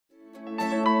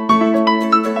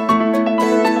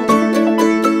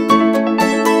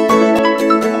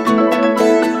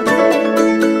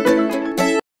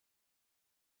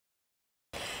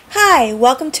Hi,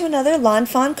 welcome to another Lawn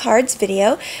Fawn Cards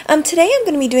video. Today I'm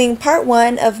going to be doing part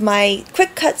 1 of my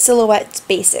Quickutz Silhouette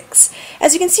basics.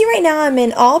 As you can see right now, I'm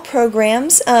in all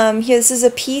programs. Here, this is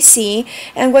a PC,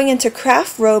 and I'm going into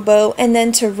Craft Robo and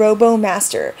then to Robo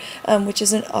Master, which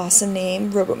is an awesome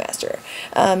name, Robo Master.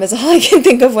 Is all I can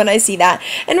think of when I see that.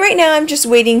 And right now I'm just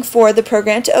waiting for the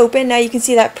program to open. Now you can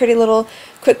see that pretty little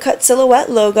Quickutz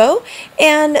Silhouette logo,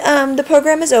 and the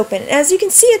program is open. As you can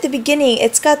see at the beginning,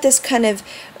 it's got this kind of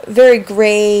very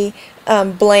gray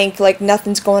blank, like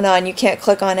nothing's going on, you can't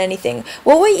click on anything.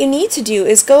 Well, what you need to do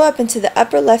is go up into the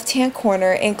upper left hand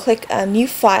corner and click New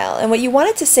File, and what you want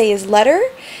it to say is Letter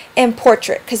and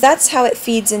Portrait, because that's how it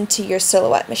feeds into your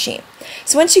Silhouette machine.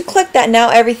 So once you click that, now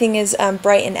everything is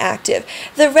bright and active.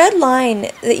 The red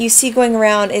line that you see going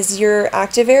around is your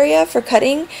active area for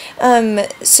cutting,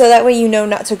 so that way you know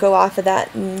not to go off of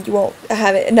that and you won't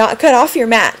have it not cut off your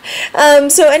mat.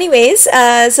 So anyways,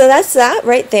 so that's that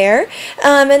right there,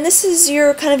 and this is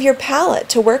your kind of your palette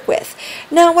to work with.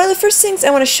 Now, one of the first things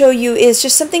I want to show you is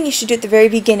just something you should do at the very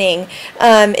beginning,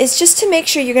 is just to make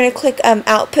sure you're going to click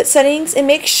Output Settings and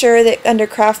make sure that under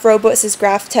Craft Robo it says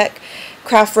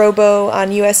Craft Robo on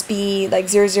USB like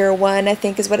 001, I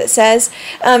think is what it says.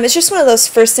 It's just one of those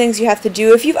first things you have to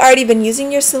do. If you've already been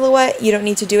using your Silhouette, you don't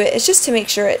need to do it. It's just to make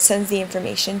sure it sends the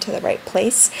information to the right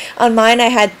place. On mine, I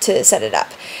had to set it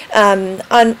up.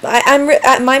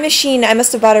 At my machine, I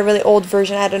must have bought a really old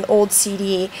version. I had an old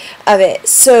CD of it,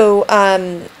 so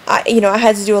I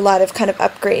had to do a lot of kind of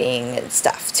upgrading and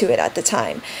stuff to it at the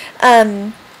time.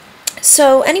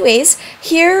 So anyways,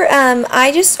 here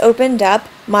I just opened up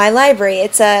my library.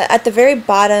 It's at the very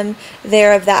bottom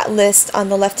there of that list on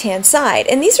the left hand side,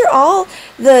 and these are all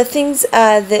the things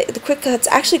that the Quickutz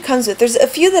actually comes with. There's a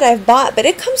few that I've bought, but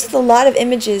it comes with a lot of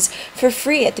images for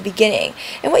free at the beginning.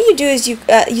 And what you do is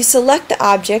you select the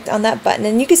object on that button,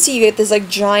 and you can see you get this like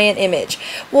giant image.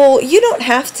 Well, you don't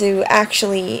have to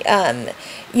actually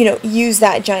use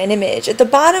that giant image. At the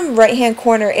bottom right hand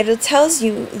corner, it tells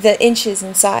you the inches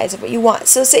and size of what you want.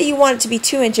 So say you want it to be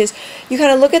 2 inches, you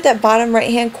kind of look at that bottom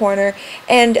right hand corner,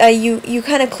 and you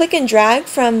kind of click and drag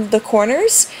from the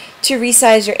corners to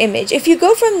resize your image. If you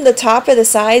go from the top or the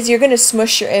sides, you're going to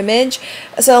smush your image.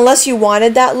 So unless you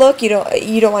wanted that look, you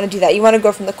don't want to do that. You want to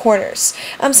go from the corners.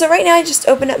 So right now I just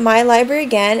open up my library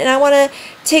again, and I want to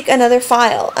take another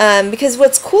file, because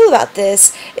what's cool about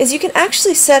this is you can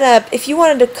actually set up, if you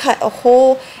wanted to cut a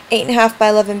whole 8.5 by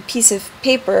 11 piece of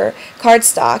paper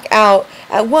cardstock out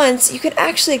at once, you could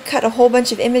actually cut a whole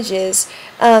bunch of images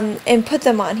and put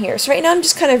them on here. So right now I'm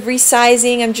just kind of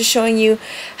resizing. I'm just showing you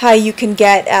how you can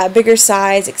get bigger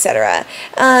size, etc.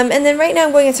 And then right now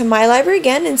I'm going into my library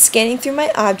again and scanning through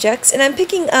my objects, and I'm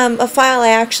picking a file I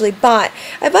actually bought.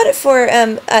 I bought it for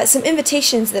some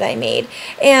invitations that I made,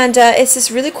 and it's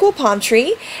this really cool palm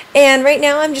tree, and right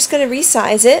now I'm just going to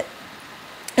resize it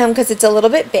because it's a little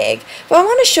bit big, but I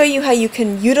want to show you how you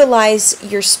can utilize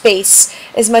your space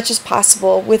as much as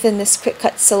possible within this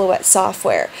Quickutz Silhouette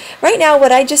software. Right now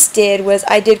what I just did was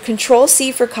I did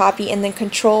Control-C for copy and then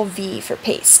Control-V for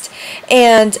paste,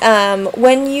 and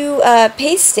when you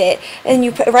paste it and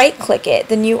you right click it,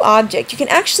 the new object, you can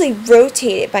actually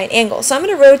rotate it by an angle. So I'm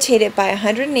going to rotate it by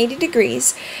 180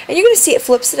 degrees, and you're going to see it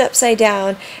flips it upside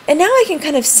down, and now I can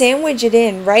kind of sandwich it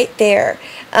in right there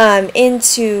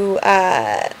into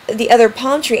the other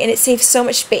palm tree, and it saves so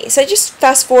much space. So I just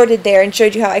fast forwarded there and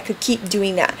showed you how I could keep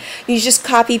doing that. You just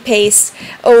copy paste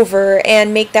over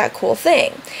and make that cool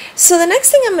thing. So the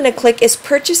next thing I'm going to click is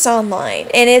Purchase Online,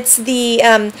 and it's the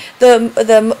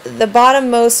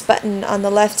bottommost button on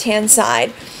the left hand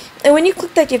side. And when you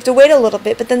click that, you have to wait a little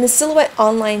bit, but then the Silhouette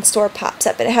Online store pops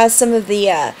up. It has some of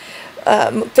the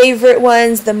favorite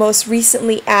ones, the most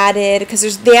recently added,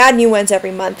 because they add new ones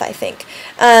every month, I think.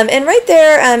 And right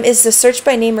there is the search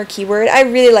by name or keyword. I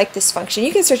really like this function.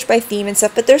 You can search by theme and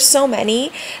stuff, but there's so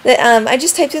many that I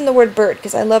just typed in the word bird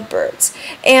because I love birds,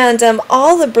 and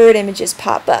all the bird images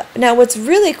pop up. Now what's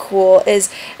really cool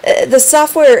is the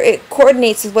software, it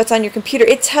coordinates with what's on your computer.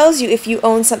 It tells you if you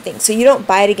own something, so you don't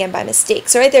buy it again by mistake.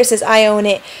 So right there it says I own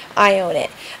it,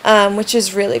 which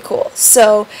is really cool.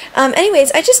 So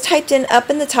anyways, I just typed in up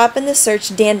in the top in the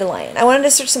search dandelion. I wanted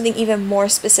to search something even more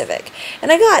specific,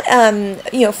 and I got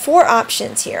 4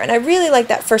 options here, and I really like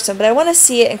that first one, but I want to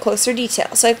see it in closer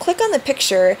detail. So I click on the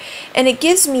picture, and it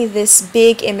gives me this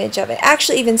big image of it.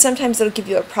 Actually, even sometimes it'll give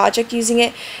you a project using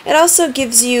it. It also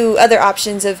gives you other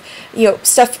options of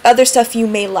other stuff you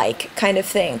may like, kind of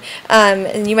thing,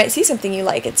 and you might see something you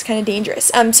like. It's kind of dangerous.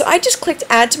 So I just clicked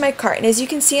add to my cart, and as you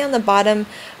can see on the bottom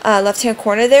left hand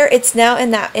corner there, it's now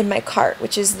in my cart,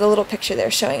 which is the little little picture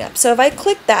there showing up. So if I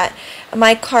click that,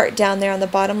 my cart down there on the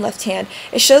bottom left hand,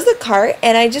 it shows the cart,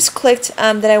 and I just clicked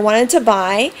that I wanted to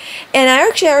buy, and I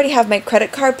actually already have my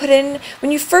credit card put in.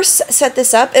 When you first set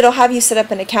this up, it'll have you set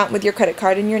up an account with your credit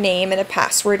card and your name and a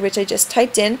password, which I just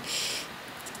typed in.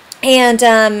 And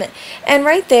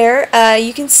right there,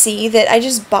 you can see that I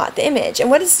just bought the image, and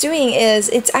what it's doing is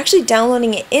it's actually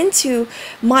downloading it into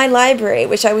my library,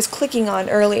 which I was clicking on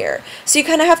earlier. So you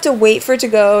kind of have to wait for it to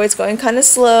go. It's going kind of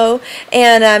slow,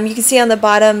 and you can see on the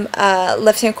bottom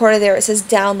left-hand corner there it says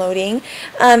downloading,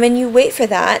 and you wait for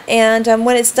that, and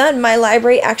when it's done, my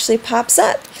library actually pops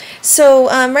up. So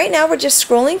right now we're just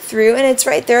scrolling through, and it's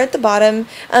right there at the bottom.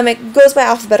 It goes by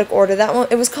alphabetical order. That one,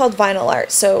 it was called Vinyl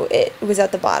Art, so it was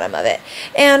at the bottom of it.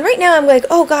 And right now I'm like,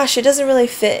 oh gosh, it doesn't really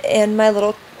fit in my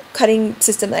little cutting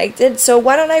system that I did, so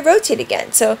why don't I rotate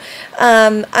again? So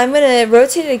I'm going to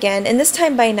rotate it again, and this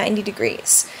time by 90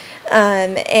 degrees.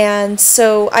 And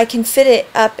so I can fit it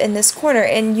up in this corner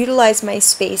and utilize my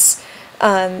space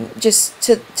just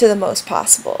to the most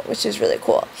possible, which is really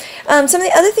cool. Some of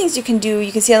the other things you can do,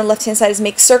 you can see on the left hand side, is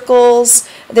make circles.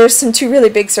 There's two really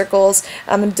big circles.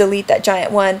 I'm going to delete that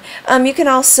giant one. You can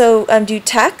also do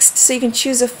text, so you can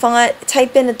choose a font,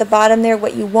 type in at the bottom there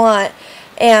what you want,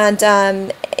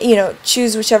 and you know,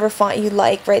 choose whichever font you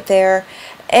like right there.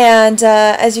 And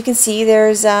as you can see,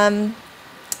 there's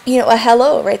you know, a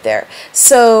hello right there.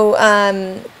 So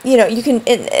you know, you can,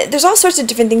 there's all sorts of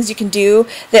different things you can do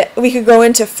that we could go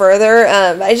into further.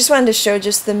 I just wanted to show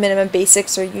just the minimum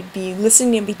basics, or you'd be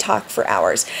listening and be talk for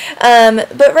hours.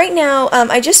 But right now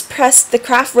I just pressed the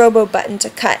Craft Robo button to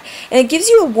cut, and it gives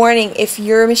you a warning if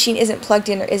your machine isn't plugged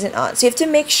in or isn't on. So you have to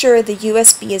make sure the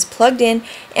USB is plugged in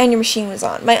and your machine was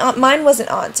on. Mine wasn't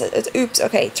on, so it's, oops,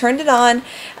 okay, turned it on,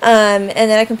 and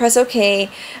then I can press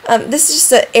OK. This is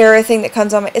just an error thing that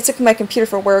comes on my, it's my computer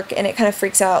for work, and it kind of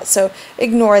freaks out, so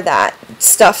ignore that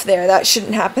stuff there. That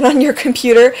shouldn't happen on your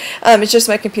computer. It's just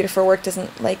my computer for work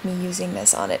doesn't like me using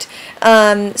this on it.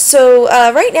 So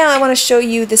right now I want to show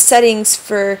you the settings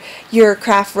for your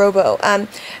Craft Robo.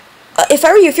 If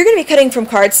I were you, if you're going to be cutting from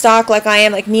cardstock like I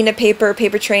am, like Nina paper,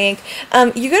 paper tray ink,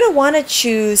 you're going to want to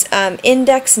choose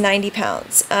index 90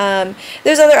 pounds.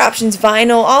 There's other options,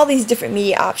 vinyl, all these different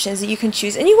media options that you can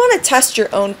choose, and you want to test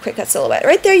your own Quickutz Silhouette.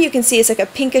 Right there you can see it's like a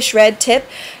pinkish red tip.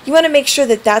 You want to make sure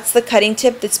that that's the cutting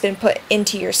tip that's been put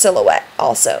into your silhouette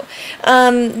also.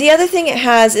 The other thing it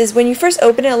has is when you first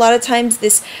open it, a lot of times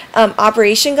this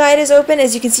operation guide is open.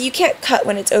 As you can see, you can't cut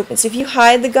when it's open, so if you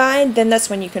hide the guide, then that's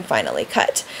when you can finally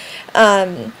cut.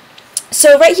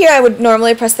 So right here I would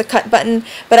normally press the cut button,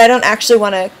 but I don't actually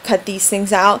want to cut these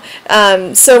things out.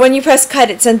 So when you press cut,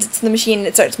 it sends it to the machine and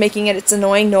it starts making its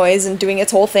annoying noise and doing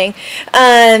its whole thing.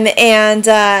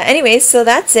 Anyways, so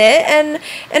that's it. And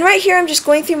right here I'm just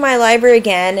going through my library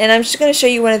again, and I'm just going to show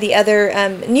you one of the other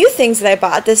new things that I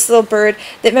bought. This little bird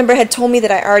that, remember, had told me that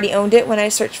I already owned it when I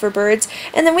searched for birds.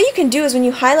 And then what you can do is when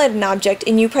you highlight an object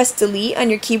and you press delete on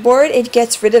your keyboard, it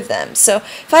gets rid of them. So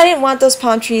if I didn't want those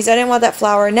palm trees, I didn't want that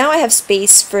flower, now I have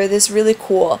space for this really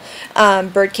cool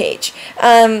bird cage.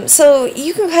 So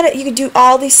you can do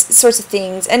all these sorts of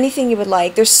things, anything you would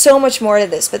like. There's so much more to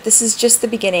this, but this is just the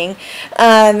beginning,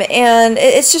 and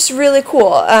it's just really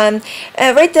cool.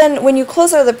 Right then, when you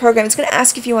close out of the program, it's going to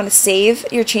ask if you want to save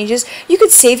your changes. You could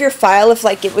save your file if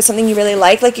like it was something you really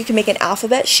liked, like you can make an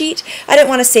alphabet sheet. I didn't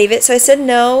want to save it, so I said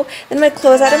no. Then I'm going to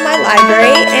close out of my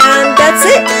library, and that's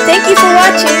it. Thank you for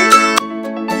watching.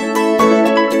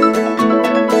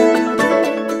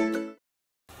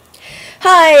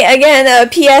 Hi, again,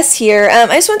 PS here. I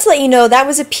just want to let you know that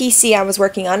was a PC I was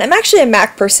working on. I'm actually a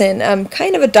Mac person. I'm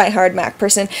kind of a diehard Mac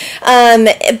person.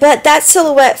 But that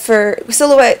Silhouette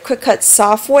Quickutz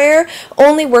software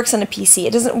only works on a PC.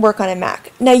 It doesn't work on a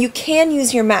Mac. Now, you can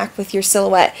use your Mac with your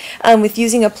Silhouette with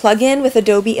using a plugin with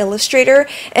Adobe Illustrator,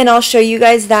 and I'll show you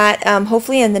guys that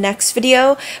hopefully in the next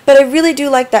video. But I really do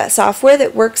like that software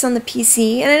that works on the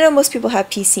PC, and I know most people have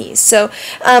PCs. So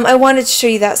I wanted to show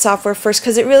you that software first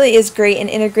because it really is great and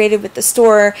integrated with the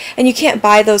store, and you can't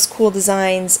buy those cool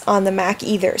designs on the Mac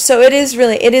either. So it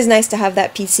is nice to have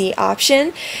that PC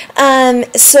option.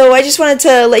 So I just wanted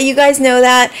to let you guys know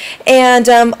that, and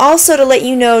also to let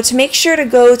you know to make sure to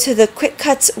go to the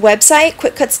Quickutz website,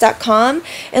 quickutz.com,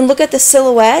 and look at the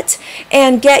Silhouette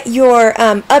and get your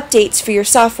updates for your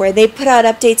software. They put out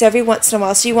updates every once in a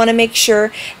while, so you want to make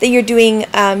sure that you're doing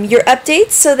your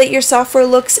updates so that your software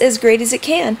looks as great as it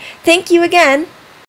can. Thank you again.